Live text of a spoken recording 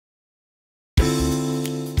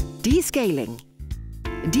Descaling.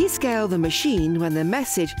 Descale the machine when the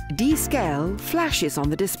message Descale flashes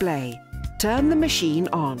on the display. Turn the machine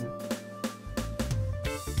on.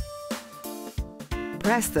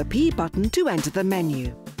 Press the P button to enter the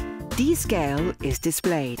menu. Descale is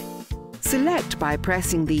displayed. Select by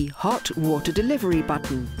pressing the Hot Water Delivery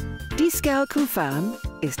button. Descale Confirm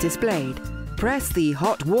is displayed. Press the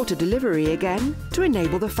Hot Water Delivery again to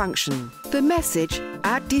enable the function. The message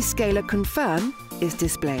Add Descaler Confirm is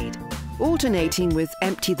displayed, alternating with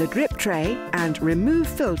Empty the drip tray and Remove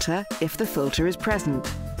filter if the filter is present.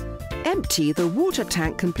 Empty the water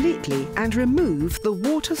tank completely and remove the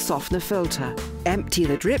water softener filter. Empty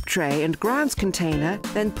the drip tray and grounds container,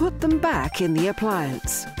 then put them back in the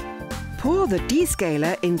appliance. Pour the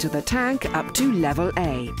descaler into the tank up to level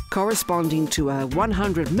A, corresponding to a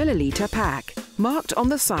 100 milliliter pack, marked on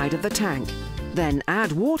the side of the tank. Then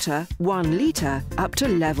add water 1 litre up to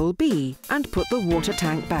level B and put the water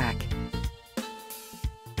tank back.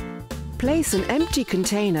 Place an empty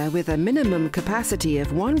container with a minimum capacity of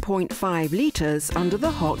 1.5 litres under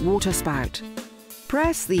the hot water spout.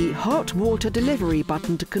 Press the Hot Water Delivery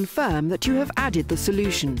button to confirm that you have added the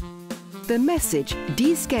solution. The message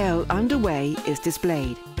Descale underway is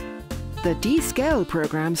displayed. The Descale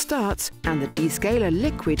program starts and the descaler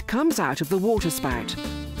liquid comes out of the water spout.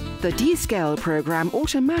 The Descale program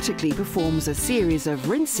automatically performs a series of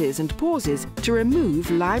rinses and pauses to remove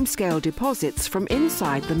limescale deposits from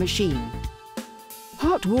inside the machine.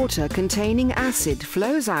 Hot water containing acid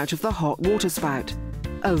flows out of the hot water spout.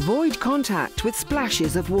 Avoid contact with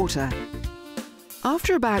splashes of water.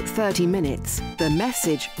 After about 30 minutes, the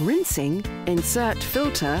message Rinsing, Insert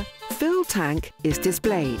Filter, Fill Tank is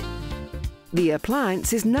displayed. The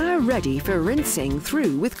appliance is now ready for rinsing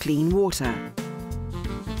through with clean water.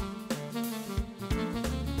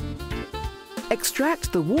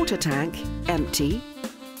 Extract the water tank, empty.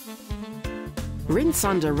 Rinse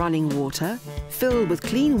under running water, fill with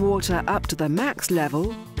clean water up to the max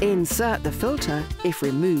level, insert the filter if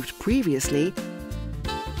removed previously,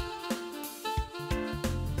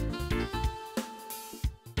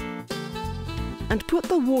 and put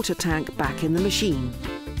the water tank back in the machine.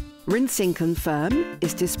 Rinsing Confirm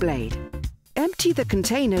is displayed. Empty the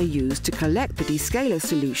container used to collect the descaler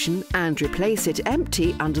solution and replace it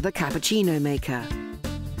empty under the cappuccino maker.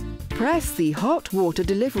 Press the Hot Water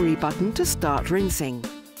Delivery button to start rinsing.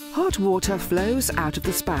 Hot water flows out of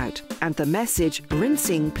the spout and the message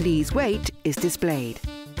Rinsing Please Wait is displayed.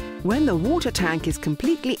 When the water tank is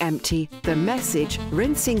completely empty, the message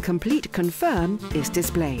Rinsing Complete Confirm is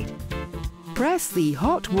displayed. Press the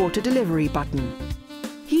Hot Water Delivery button.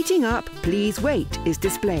 Heating up Please Wait is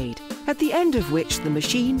displayed, at the end of which the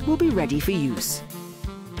machine will be ready for use.